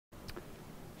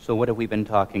So what have we been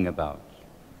talking about?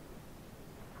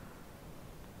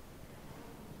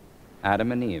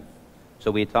 Adam and Eve.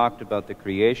 So we talked about the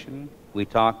creation, we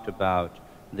talked about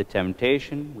the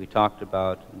temptation, we talked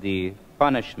about the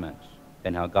punishment,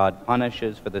 and how God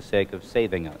punishes for the sake of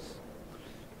saving us.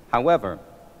 However,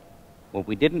 what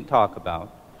we didn't talk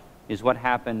about is what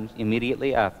happened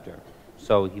immediately after.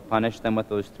 So he punished them with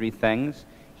those three things.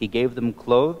 He gave them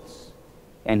clothes,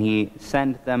 and he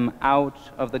sent them out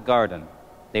of the garden.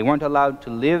 They weren't allowed to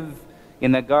live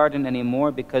in the garden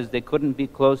anymore because they couldn't be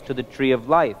close to the tree of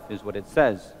life, is what it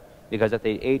says. Because if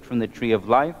they ate from the tree of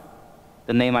life,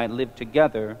 then they might live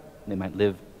together, they might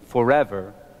live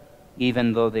forever,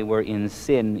 even though they were in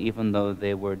sin, even though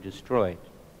they were destroyed.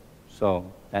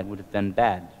 So that would have been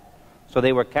bad. So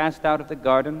they were cast out of the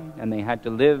garden, and they had to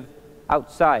live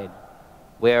outside,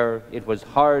 where it was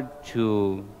hard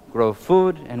to grow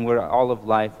food and where all of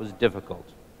life was difficult.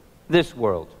 This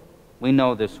world, we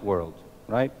know this world,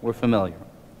 right? We're familiar.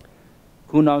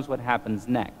 Who knows what happens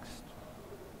next?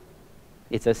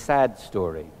 It's a sad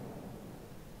story.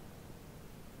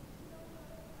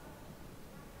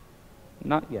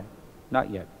 Not yet. Not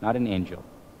yet. Not an angel.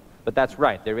 But that's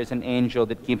right. There is an angel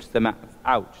that keeps them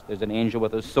out. There's an angel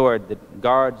with a sword that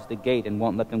guards the gate and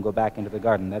won't let them go back into the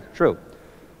garden. That's true.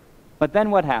 But then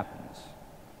what happens?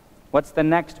 What's the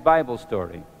next Bible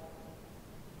story?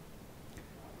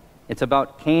 It's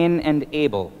about Cain and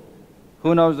Abel.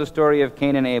 Who knows the story of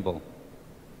Cain and Abel?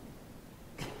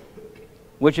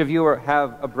 Which of you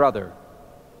have a brother?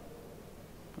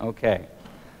 Okay.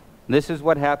 This is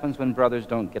what happens when brothers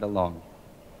don't get along.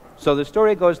 So the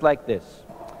story goes like this.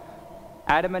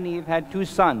 Adam and Eve had two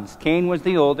sons. Cain was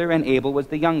the older and Abel was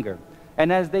the younger.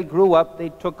 And as they grew up, they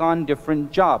took on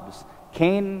different jobs.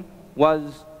 Cain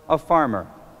was a farmer.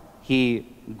 He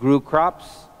grew crops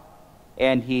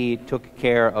and he took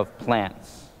care of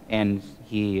plants and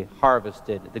he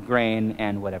harvested the grain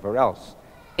and whatever else.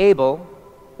 Abel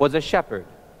was a shepherd.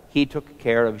 He took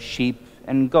care of sheep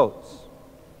and goats.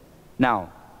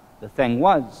 Now, the thing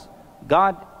was,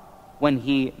 God, when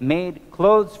he made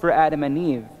clothes for Adam and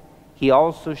Eve, he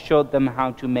also showed them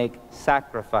how to make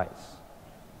sacrifice.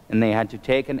 And they had to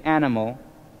take an animal,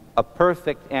 a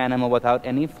perfect animal without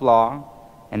any flaw,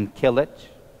 and kill it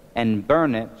and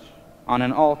burn it on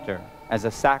an altar as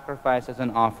a sacrifice, as an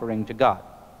offering to God.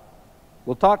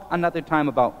 We'll talk another time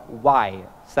about why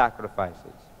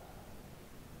sacrifices.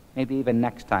 Maybe even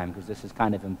next time, because this is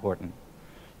kind of important.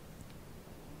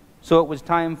 So it was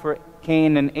time for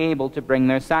Cain and Abel to bring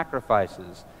their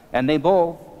sacrifices. And they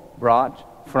both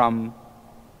brought from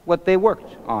what they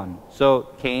worked on. So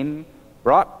Cain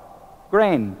brought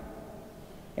grain,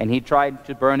 and he tried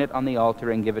to burn it on the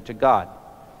altar and give it to God.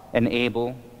 And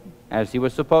Abel, as he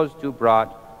was supposed to,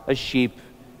 brought a sheep,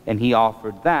 and he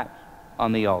offered that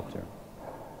on the altar.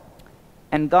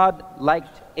 And God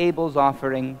liked Abel's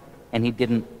offering, and he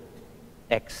didn't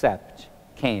accept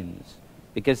Cain's,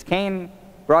 because Cain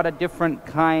brought a different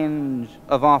kind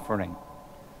of offering.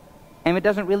 And it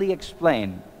doesn't really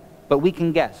explain, but we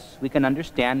can guess, we can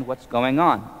understand what's going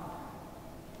on.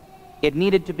 It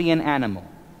needed to be an animal,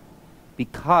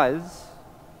 because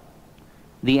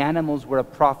the animals were a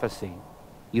prophecy.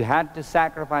 You had to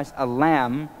sacrifice a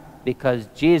lamb because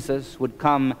Jesus would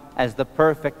come as the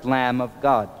perfect Lamb of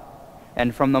God.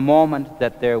 And from the moment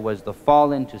that there was the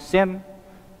fall into sin,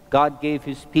 God gave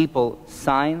his people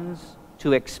signs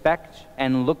to expect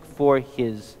and look for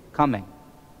his coming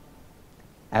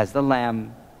as the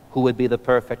Lamb who would be the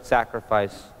perfect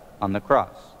sacrifice on the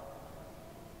cross.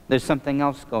 There's something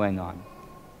else going on.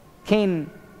 Cain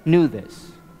knew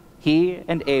this. He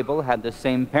and Abel had the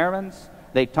same parents.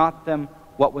 They taught them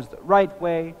what was the right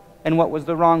way and what was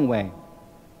the wrong way.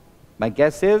 My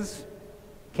guess is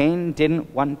Cain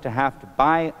didn't want to have to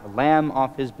buy a lamb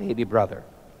off his baby brother.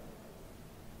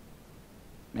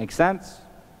 Make sense?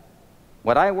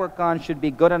 What I work on should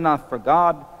be good enough for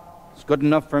God. It's good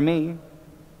enough for me.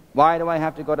 Why do I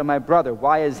have to go to my brother?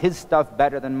 Why is his stuff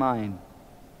better than mine?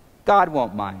 God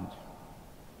won't mind.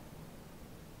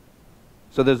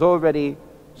 So there's already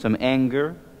some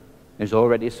anger. There's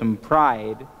already some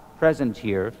pride present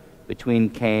here between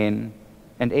Cain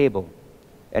and Abel.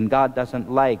 And God doesn't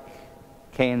like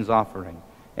Cain's offering.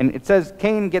 And it says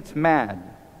Cain gets mad.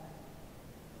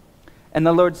 And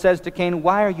the Lord says to Cain,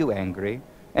 "Why are you angry?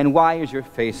 And why is your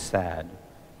face sad?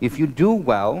 If you do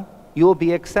well, you will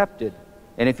be accepted.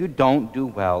 And if you don't do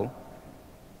well,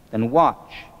 then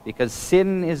watch, because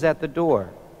sin is at the door.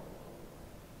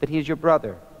 But he is your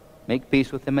brother. Make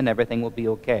peace with him and everything will be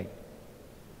okay."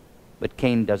 But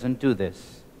Cain doesn't do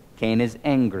this. Cain is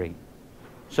angry.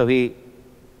 So he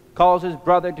calls his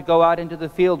brother to go out into the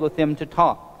field with him to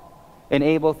talk. And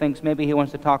Abel thinks maybe he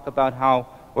wants to talk about how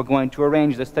we're going to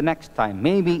arrange this the next time.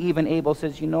 Maybe even Abel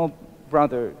says, you know,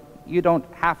 brother, you don't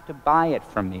have to buy it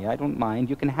from me. I don't mind.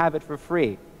 You can have it for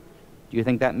free. Do you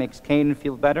think that makes Cain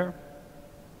feel better?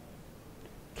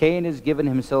 Cain has given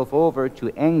himself over to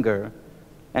anger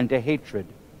and to hatred.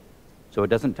 So it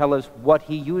doesn't tell us what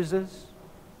he uses,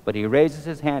 but he raises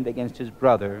his hand against his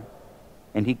brother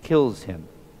and he kills him.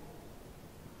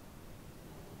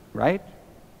 Right?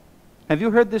 Have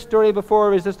you heard this story before,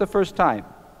 or is this the first time?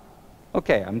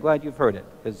 Okay, I'm glad you've heard it,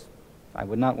 because I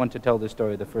would not want to tell this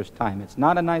story the first time. It's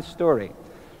not a nice story,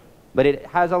 but it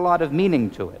has a lot of meaning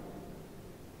to it.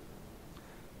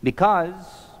 Because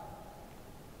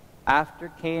after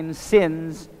Cain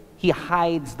sins, he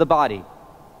hides the body.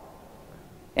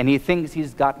 And he thinks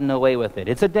he's gotten away with it.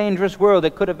 It's a dangerous world.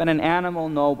 It could have been an animal.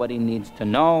 Nobody needs to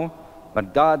know.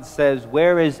 But God says,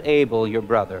 where is Abel, your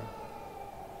brother?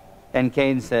 And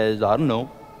Cain says, I don't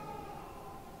know.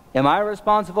 Am I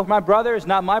responsible for my brother? It's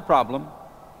not my problem.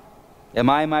 Am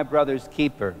I my brother's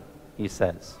keeper? He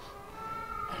says.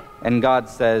 And God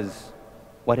says,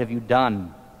 what have you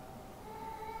done?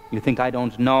 You think I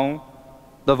don't know?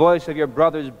 The voice of your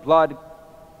brother's blood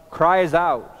cries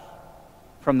out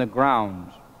from the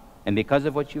ground. And because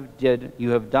of what you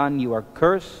have done, you are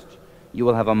cursed. You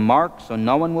will have a mark, so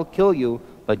no one will kill you,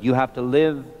 but you have to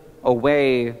live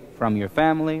away from your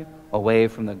family, away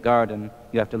from the garden.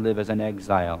 You have to live as an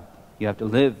exile. You have to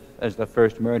live as the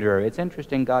first murderer. It's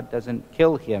interesting God doesn't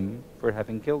kill him for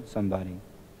having killed somebody,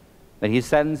 but he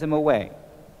sends him away.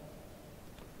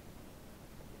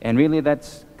 And really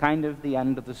that's kind of the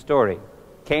end of the story.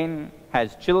 Cain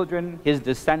has children. His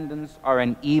descendants are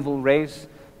an evil race.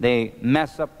 They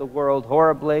mess up the world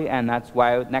horribly, and that's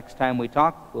why next time we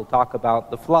talk, we'll talk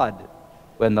about the flood,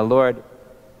 when the Lord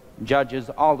judges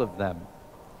all of them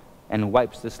and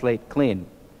wipes the slate clean.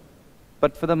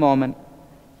 But for the moment,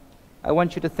 I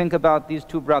want you to think about these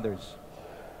two brothers,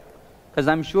 because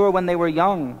I'm sure when they were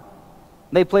young,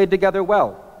 they played together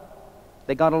well.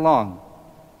 They got along,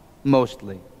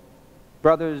 mostly.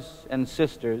 Brothers and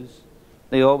sisters,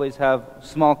 they always have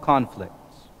small conflicts.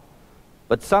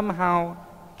 But somehow,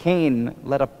 Cain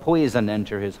let a poison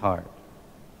enter his heart.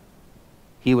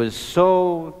 He was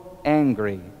so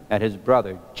angry at his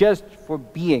brother just for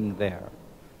being there.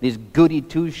 This goody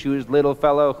two-shoes little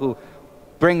fellow who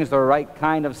brings the right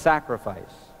kind of sacrifice.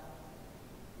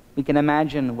 We can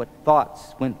imagine what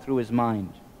thoughts went through his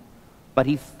mind. But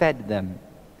he fed them.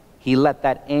 He let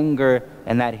that anger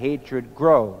and that hatred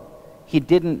grow. He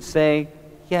didn't say,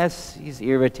 yes, he's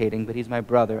irritating, but he's my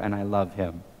brother and I love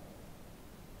him.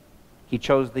 He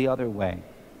chose the other way.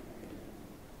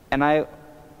 And I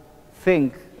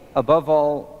think, above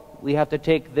all, we have to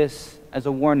take this as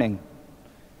a warning.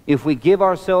 If we give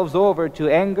ourselves over to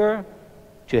anger,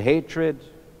 to hatred,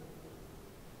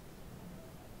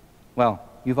 well,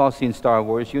 you've all seen Star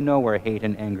Wars. You know where hate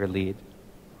and anger lead.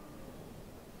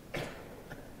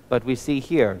 But we see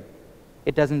here,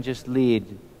 it doesn't just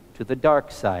lead to the dark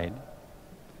side.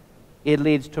 It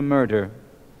leads to murder.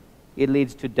 It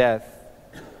leads to death.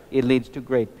 It leads to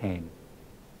great pain.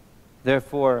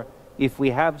 Therefore, if we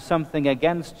have something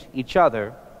against each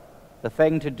other, the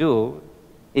thing to do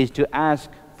is to ask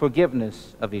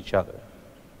forgiveness of each other.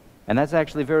 And that's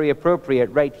actually very appropriate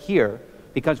right here,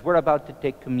 because we're about to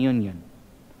take communion.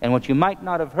 And what you might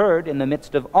not have heard in the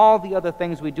midst of all the other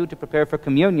things we do to prepare for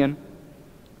communion,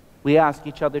 we ask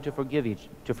each other to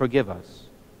forgive us.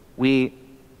 We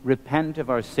repent of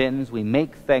our sins. We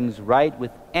make things right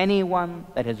with anyone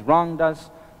that has wronged us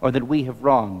or that we have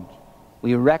wronged.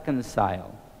 We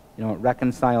reconcile. You know what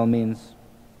reconcile means?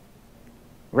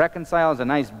 Reconcile is a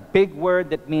nice big word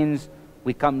that means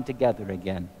we come together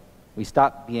again. We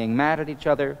stop being mad at each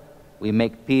other. We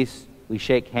make peace. We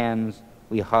shake hands.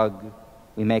 We hug.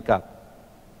 We make up.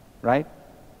 Right?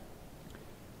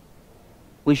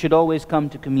 We should always come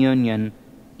to communion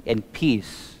in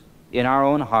peace in our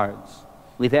own hearts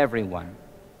with everyone.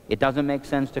 It doesn't make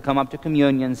sense to come up to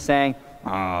communion saying,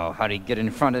 oh, how do you get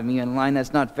in front of me in line?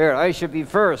 That's not fair. I should be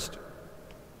first.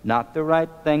 Not the right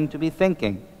thing to be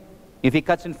thinking. If he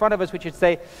cuts in front of us, we should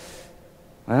say,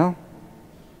 well,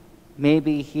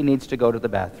 maybe he needs to go to the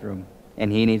bathroom,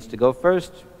 and he needs to go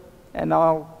first, and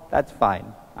that's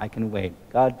fine. I can wait.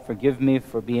 God, forgive me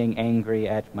for being angry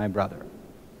at my brother.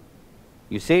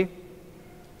 You see?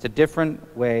 It's a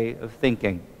different way of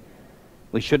thinking.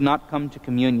 We should not come to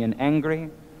communion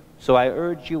angry, so I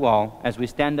urge you all, as we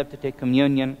stand up to take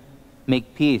communion,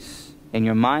 make peace in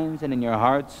your minds and in your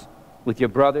hearts with your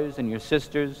brothers and your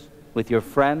sisters, with your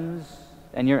friends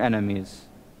and your enemies,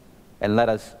 and let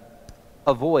us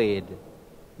avoid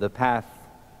the path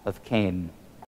of Cain.